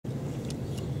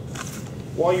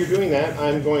while you're doing that,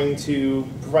 I'm going to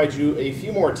provide you a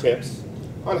few more tips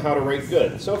on how to write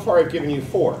good. So far, I've given you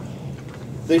 4.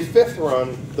 The fifth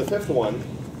one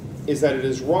is that it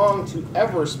is wrong to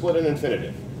ever split an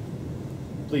infinitive.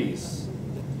 Please,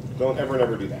 don't ever,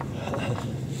 never do that.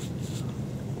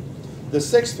 The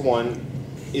 6th one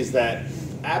is that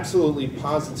absolutely,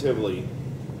 positively,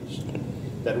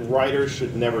 that writers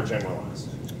should never generalize.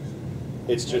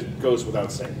 It just goes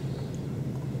without saying.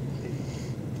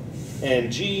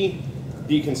 And G,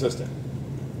 be consistent.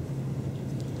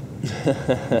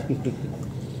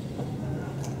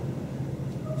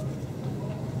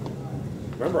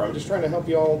 Remember, I'm just trying to help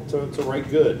you all to write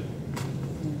good.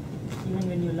 Even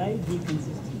when you lie, be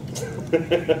consistent.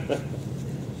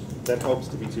 That helps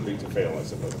to be too big to fail, I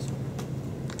suppose.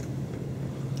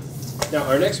 Now,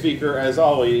 our next speaker, as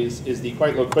always, is the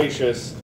quite loquacious